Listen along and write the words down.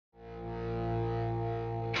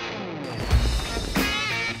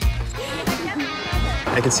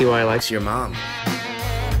I can see why I likes your mom.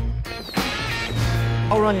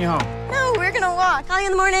 I'll run you home. No, we're gonna walk. Call you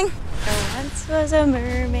in the morning. There once was a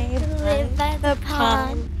mermaid who lived by the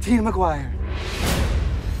pond. Teena McGuire.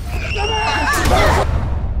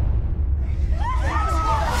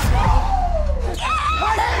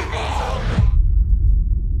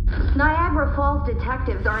 Niagara Falls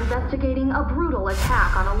detectives are investigating a brutal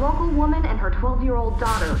attack on a local woman and her 12-year-old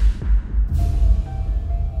daughter.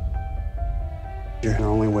 You're her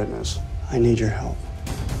only witness. I need your help.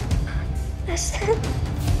 Listen.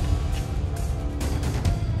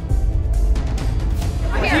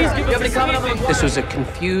 This was a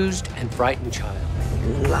confused and frightened child.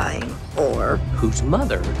 Lying whore. Whose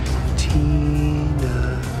mother,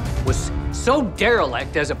 Teena. was so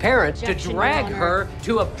derelict as a parent to drag her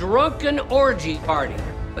to a drunken orgy party.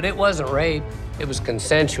 But it wasn't rape, it was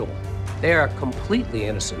consensual. They are completely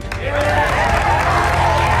innocent. Can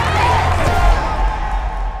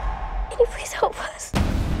you please help us?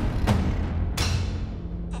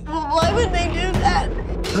 Why would they do that?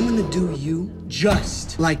 I'm gonna do you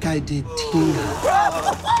just like I did Teena.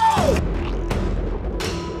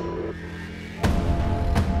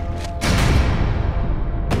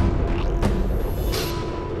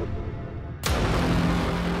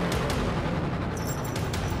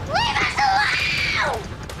 Leave us alone!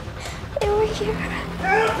 They were here.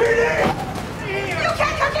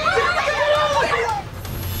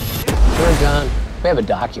 We're done. We have a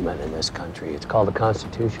document in this country. It's called the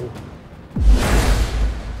Constitution.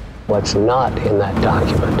 What's not in that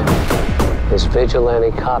document is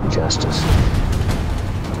vigilante cop justice.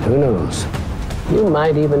 Who knows? You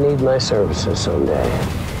might even need my services someday.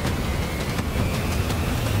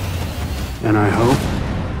 And I hope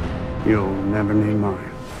you'll never need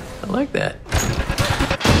mine. I like that.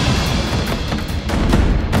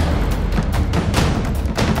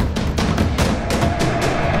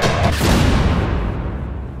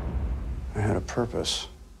 I had a purpose: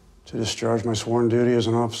 to discharge my sworn duty as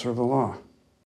an officer of the law.